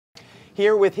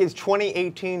Here with his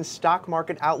 2018 stock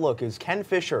market outlook is Ken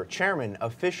Fisher, chairman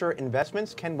of Fisher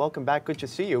Investments. Ken, welcome back. Good to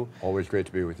see you. Always great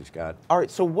to be with you, Scott. All right,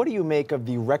 so what do you make of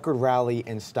the record rally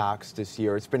in stocks this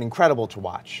year? It's been incredible to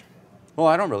watch. Well,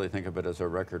 I don't really think of it as a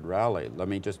record rally. Let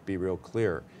me just be real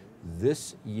clear.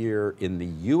 This year in the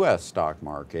U.S. stock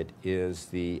market is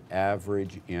the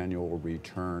average annual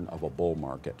return of a bull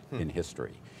market in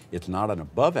history. It's not an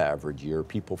above average year.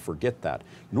 People forget that.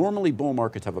 Normally bull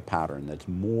markets have a pattern that's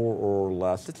more or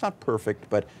less, it's not perfect,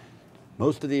 but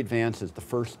most of the advance is the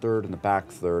first third and the back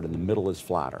third, and the middle is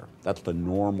flatter. That's the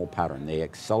normal pattern. They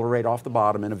accelerate off the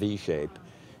bottom in a V shape,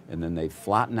 and then they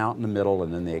flatten out in the middle,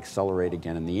 and then they accelerate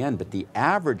again in the end. But the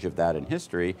average of that in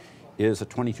history is a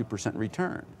 22%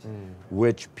 return,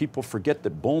 which people forget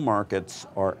that bull markets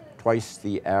are twice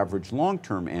the average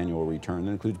long-term annual return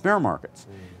that includes bear markets.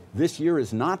 This year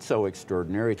is not so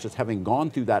extraordinary. It's just having gone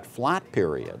through that flat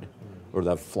period, or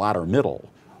the flatter middle,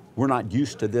 we're not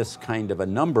used to this kind of a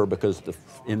number because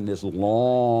in this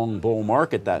long bull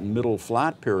market, that middle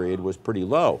flat period was pretty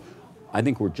low. I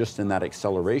think we're just in that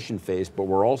acceleration phase, but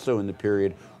we're also in the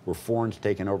period where foreign's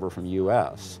taken over from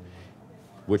US,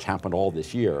 which happened all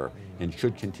this year and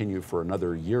should continue for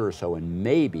another year or so, and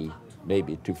maybe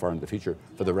too far into the future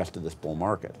for the rest of this bull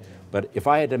market. But if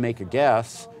I had to make a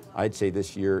guess, I'd say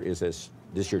this year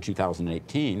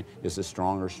 2018 is as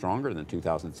stronger than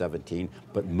 2017,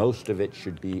 but most of it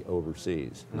should be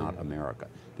overseas, not America.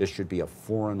 This should be a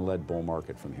foreign-led bull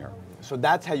market from here. So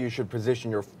that's how you should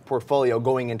position your portfolio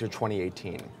going into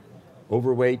 2018.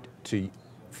 Overweight to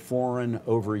foreign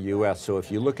over US. So if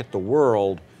you look at the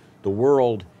world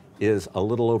is a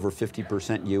little over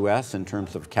 50% US in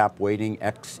terms of cap weighting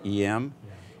ex-EM,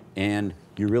 and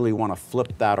you really want to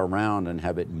flip that around and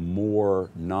have it more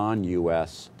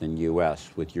non-US than US,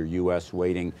 with your US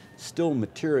weighting still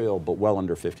material, but well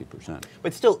under 50%.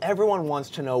 But still, everyone wants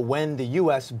to know when the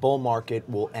US bull market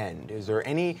will end. Is there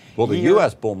any Well, the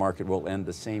US bull market will end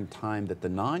the same time that the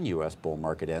non-US bull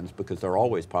market ends, because they're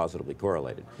always positively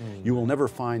correlated. You will never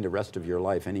find the rest of your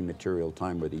life any material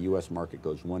time where the US market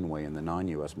goes one way and the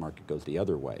non-US market goes the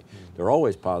other way. They're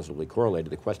always positively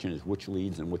correlated. The question is which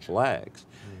leads and which lags.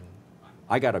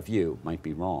 I got a view, might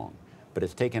be wrong, but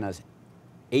it's taken us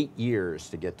 8 years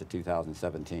to get to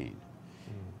 2017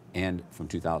 and from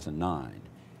 2009.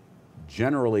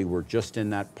 Generally, we're just in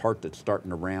that part that's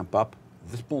starting to ramp up.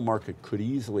 This bull market could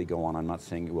easily go on, I'm not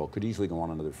saying it will, could easily go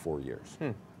on another 4 years.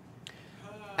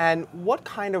 And what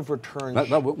kind of returns?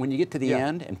 When you get to the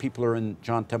end and people are in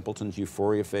John Templeton's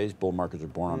euphoria phase, bull markets are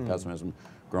born on pessimism,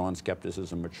 grow on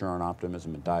skepticism, mature on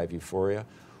optimism, and die of euphoria.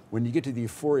 When you get to the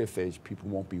euphoria phase, people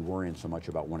won't be worrying so much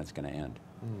about when it's going to end.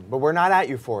 But we're not at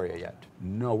euphoria yet.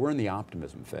 No, we're in the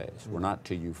optimism phase. We're not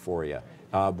to euphoria.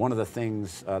 One of the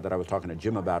things that I was talking to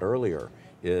Jim about earlier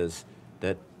is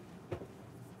that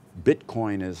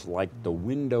Bitcoin is like the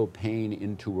window pane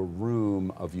into a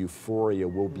room of euphoria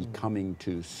we'll be coming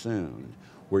to soon,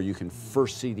 where you can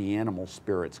first see the animal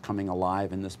spirits coming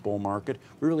alive in this bull market.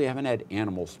 We really haven't had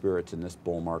animal spirits in this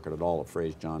bull market at all, a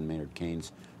phrase John Maynard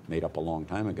Keynes made up a long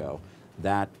time ago.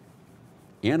 That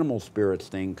animal spirits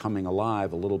thing coming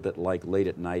alive, a little bit like late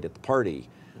at night at the party,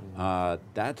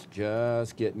 that's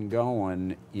just getting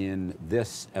going in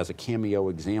this as a cameo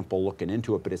example looking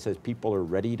into it, but it says people are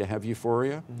ready to have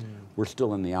euphoria. We're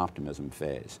still in the optimism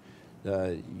phase.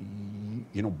 You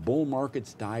know, bull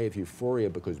markets die of euphoria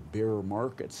because bear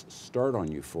markets start on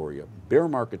euphoria. Bear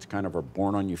markets kind of are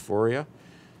born on euphoria.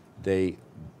 They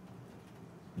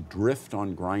drift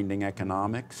on grinding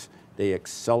economics, they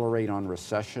accelerate on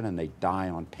recession, and they die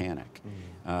on panic.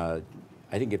 I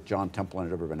think if John Templeton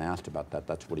had ever been asked about that,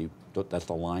 that's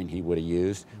the line he would have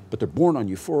used. But they're born on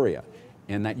euphoria,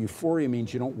 and that euphoria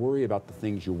means you don't worry about the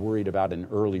things you worried about in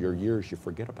earlier years, you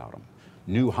forget about them.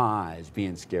 New highs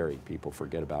being scary, people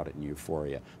forget about it in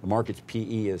euphoria. The market's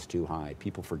PE is too high,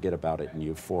 people forget about it in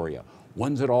euphoria.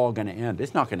 When's it all going to end?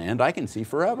 It's not going to end, I can see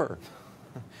forever.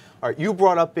 All right, you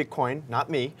brought up Bitcoin, not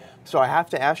me. So I have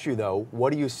to ask you though,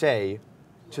 what do you say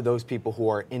to those people who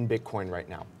are in Bitcoin right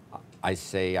now? I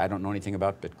say I don't know anything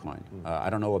about Bitcoin. I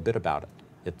don't know a bit about it.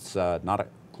 It's not a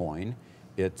coin,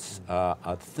 it's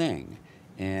a thing.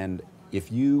 And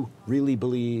if you really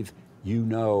believe you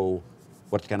know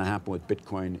what's going to happen with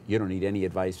Bitcoin, you don't need any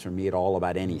advice from me at all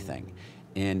about anything.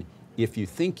 And if you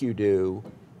think you do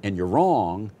and you're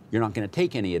wrong, you're not going to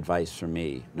take any advice from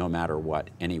me no matter what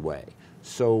anyway.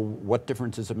 So what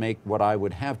difference does it make what I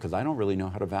would have? Because I don't really know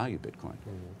how to value Bitcoin.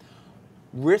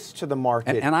 Risk to the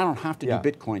market. And I don't have to do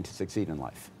Bitcoin to succeed in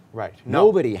life. Right.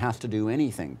 Nobody has to do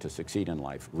anything to succeed in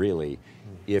life, really,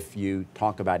 if you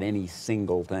talk about any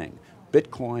single thing.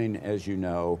 Bitcoin, as you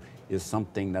know, is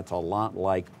something that's a lot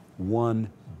like one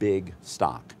big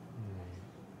stock.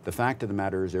 The fact of the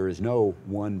matter is there is no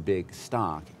one big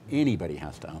stock anybody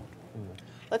has to own.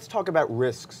 Let's talk about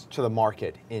risks to the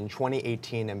market in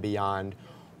 2018 and beyond.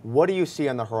 What do you see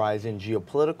on the horizon,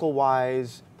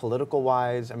 geopolitical-wise,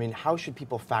 political-wise? I mean, how should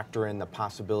people factor in the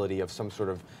possibility of some sort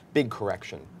of big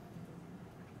correction?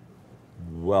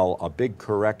 Well, a big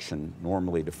correction,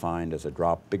 normally defined as a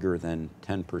drop bigger than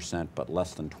 10% but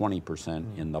less than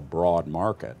 20% in the broad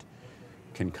market,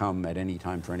 can come at any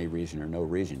time for any reason or no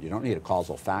reason. You don't need a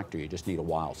causal factor, you just need a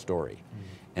wild story.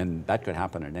 And that could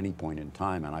happen at any point in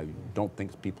time, and I don't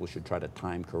think people should try to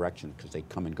time corrections because they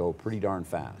come and go pretty darn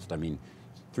fast. I mean,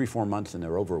 3-4 months and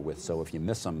they're over with, so if you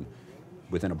miss them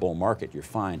within a bull market, you're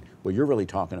fine. What you're really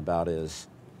talking about is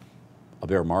a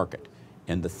bear market.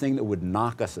 And the thing that would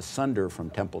knock us asunder from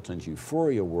Templeton's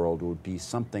euphoria world would be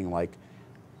something like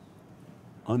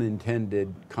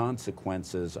unintended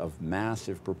consequences of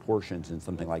massive proportions in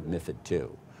something like MiFID II,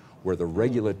 where the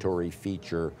regulatory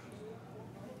feature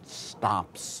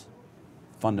stops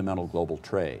fundamental global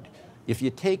trade. If you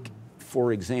take,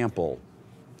 for example,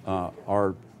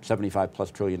 our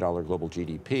 $75+ trillion global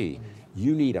GDP,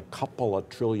 you need a couple of $1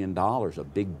 trillion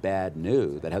of big bad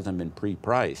new that hasn't been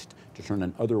pre-priced to turn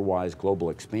an otherwise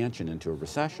global expansion into a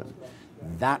recession.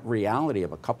 That reality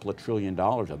of a couple of $1 trillion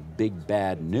of big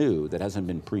bad new that hasn't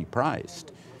been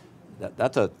pre-priced,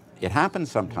 it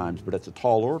happens sometimes, but it's a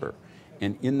tall order.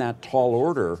 And in that tall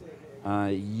order,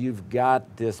 you've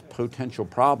got this potential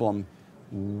problem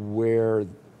where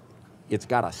it's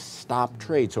got to stop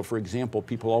trade. So for example,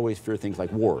 people always fear things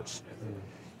like wars.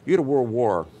 You get a world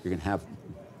war, you're going to have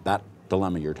that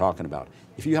dilemma you're talking about.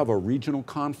 If you have a regional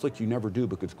conflict, you never do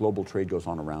because global trade goes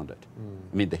on around it.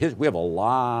 I mean, we have a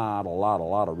lot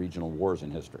of regional wars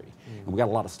in history. And we got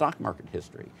a lot of stock market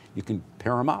history. You can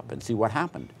pair them up and see what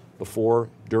happened before,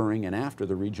 during, and after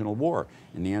the regional war.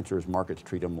 And the answer is markets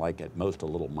treat them like, at most, a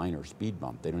little minor speed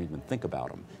bump. They don't even think about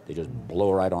them. They just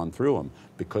blow right on through them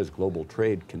because global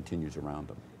trade continues around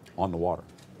them, on the water,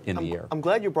 in the air. I'm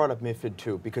glad you brought up MiFID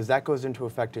II because that goes into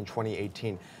effect in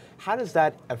 2018. How does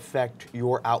that affect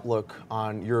your outlook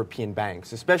on European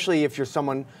banks, especially if you're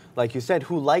someone, like you said,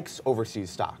 who likes overseas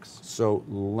stocks? So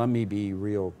let me be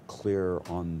real clear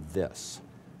on this.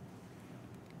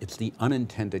 It's the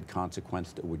unintended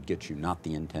consequence that would get you, not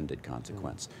the intended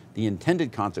consequence. The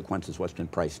intended consequence is what's been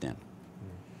priced in.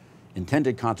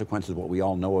 Intended consequence is what we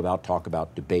all know about, talk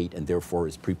about, debate, and therefore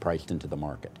is pre-priced into the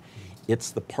market.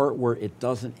 It's the part where it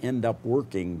doesn't end up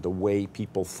working the way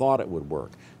people thought it would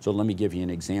work. So let me give you an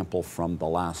example from the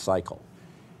last cycle.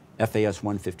 FAS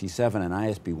 157 and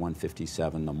ISB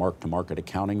 157, the mark-to-market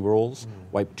accounting rules,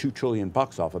 wiped $2 trillion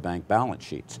off of bank balance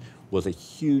sheets. Was a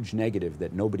huge negative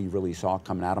that nobody really saw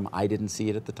coming at them. I didn't see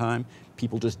it at the time.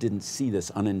 People just didn't see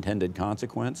this unintended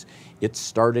consequence. It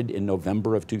started in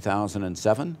November of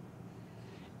 2007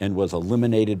 and was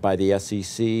eliminated by the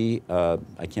SEC,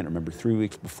 I can't remember, 3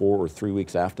 weeks before or 3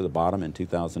 weeks after the bottom in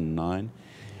 2009.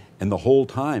 And the whole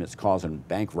time it's causing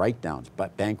bank write-downs.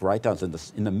 But bank write-downs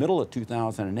in the middle of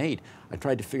 2008, I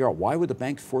tried to figure out why were the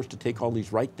banks forced to take all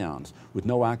these write-downs with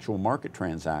no actual market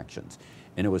transactions.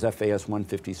 And it was FAS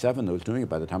 157 that was doing it.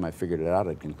 By the time I figured it out,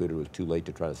 I concluded it was too late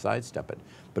to try to sidestep it.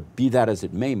 But be that as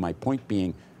it may, my point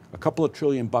being, a couple of $1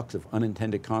 trillion of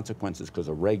unintended consequences because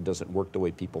a reg doesn't work the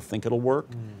way people think it'll work,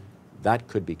 that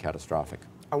could be catastrophic.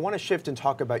 I want to shift and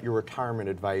talk about your retirement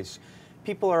advice.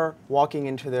 People are walking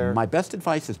into their... My best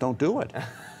advice is don't do it.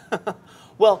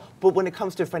 Well, but when it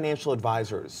comes to financial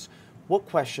advisors, what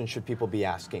questions should people be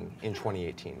asking in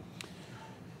 2018?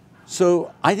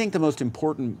 So I think the most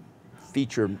important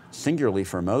feature, singularly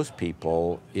for most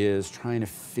people, is trying to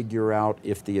figure out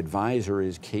if the advisor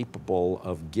is capable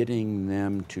of getting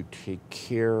them to take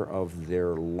care of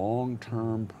their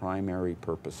long-term primary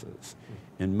purposes.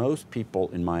 And most people,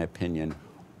 in my opinion,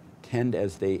 tend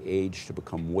as they age to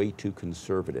become way too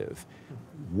conservative.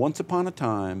 Once upon a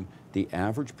time, the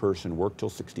average person worked till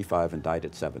 65 and died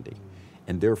at 70,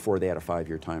 and therefore they had a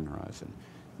 5-year time horizon.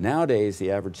 Nowadays,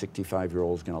 the average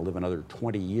 65-year-old is going to live another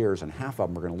 20 years, and half of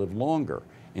them are going to live longer.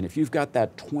 And if you've got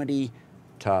that 20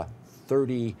 to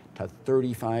 30 to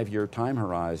 35-year time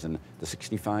horizon, the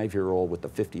 65-year-old with the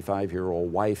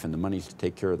 55-year-old wife and the money's to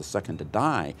take care of the second to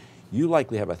die, you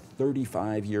likely have a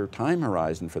 35-year time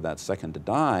horizon for that second to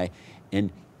die,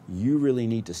 and you really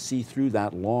need to see through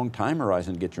that long time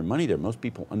horizon to get your money there. Most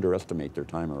people underestimate their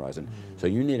time horizon. So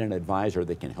you need an advisor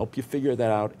that can help you figure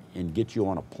that out and get you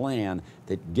on a plan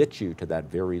that gets you to that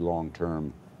very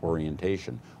long-term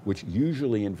orientation, which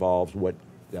usually involves what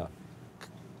the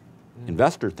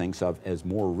investor thinks of as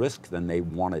more risk than they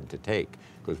wanted to take.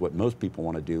 Because what most people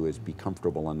want to do is be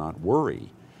comfortable and not worry.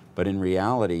 But in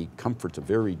reality, comfort's a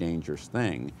very dangerous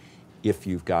thing if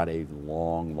you've got a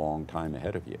long, long time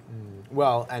ahead of you.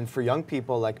 Well, and for young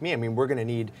people like me, I mean, we're going to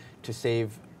need to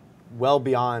save well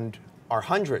beyond our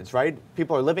hundreds, right?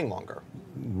 People are living longer.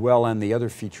 Well, and the other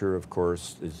feature, of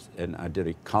course, is, and I did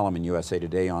a column in USA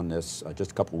Today on this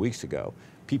just a couple of weeks ago,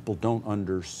 people don't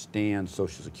understand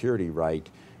Social Security right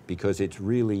because it's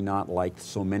really not like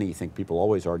so many think. People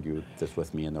always argue this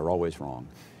with me and they're always wrong.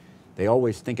 They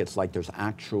always think it's like there's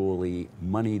actually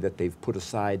money that they've put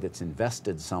aside that's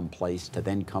invested someplace to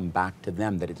then come back to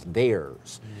them, that it's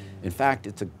theirs. In fact,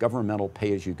 it's a governmental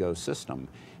pay-as-you-go system.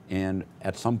 And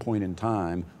at some point in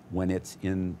time, when it's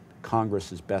in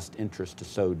Congress's best interest to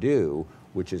so do,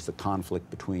 which is the conflict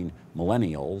between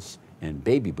millennials and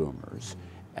baby boomers,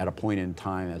 at a point in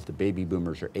time as the baby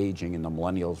boomers are aging and the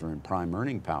millennials are in prime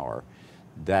earning power,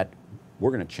 that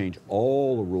we're going to change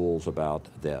all the rules about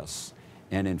this.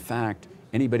 And in fact,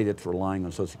 anybody that's relying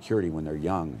on Social Security when they're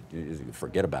young,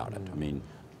 forget about it. I mean,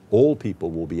 old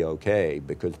people will be okay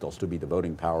because they'll still be the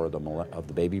voting power of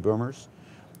the baby boomers.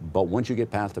 But once you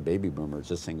get past the baby boomers,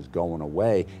 this thing's going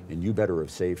away, and you better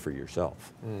have saved for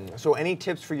yourself. So any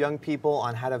tips for young people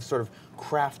on how to sort of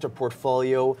craft a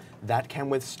portfolio that can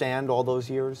withstand all those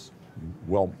years?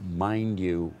 Well, mind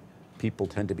you, people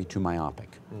tend to be too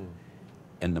myopic.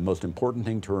 And the most important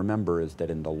thing to remember is that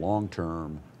in the long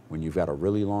term, when you've got a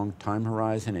really long time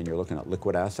horizon and you're looking at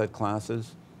liquid asset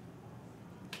classes,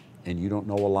 and you don't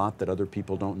know a lot that other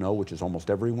people don't know, which is almost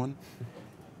everyone,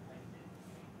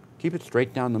 keep it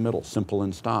straight down the middle, simple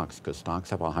in stocks, because stocks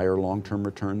have a higher long-term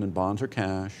return than bonds or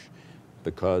cash,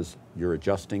 because you're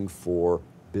adjusting for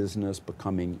business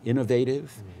becoming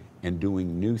innovative and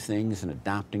doing new things and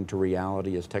adapting to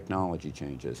reality as technology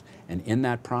changes. And in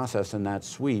that process, in that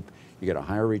sweep, you get a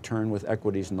higher return with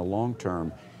equities in the long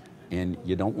term. And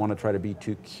you don't want to try to be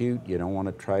too cute. You don't want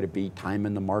to try to be time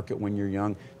in the market when you're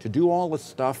young. To do all the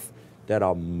stuff that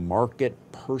a market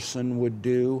person would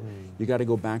do, you got to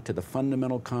go back to the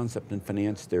fundamental concept in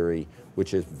finance theory,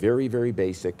 which is very, very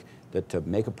basic, that to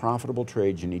make a profitable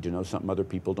trade, you need to know something other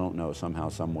people don't know somehow,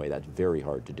 some way. That's very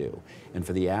hard to do. And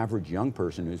for the average young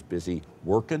person who's busy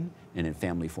working and in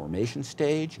family formation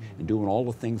stage and doing all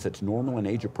the things that's normal and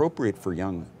age appropriate for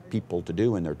young people to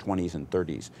do in their 20s and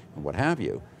 30s and what have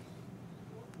you,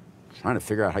 trying to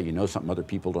figure out how you know something other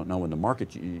people don't know in the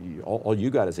market, all you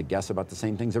got is a guess about the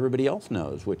same things everybody else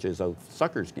knows, which is a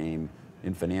sucker's game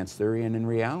in finance theory and in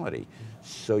reality.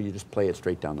 So you just play it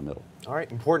straight down the middle. All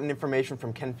right, important information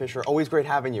from Ken Fisher. Always great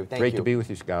having you. Thank you. Great to be with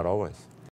you, Scott, always.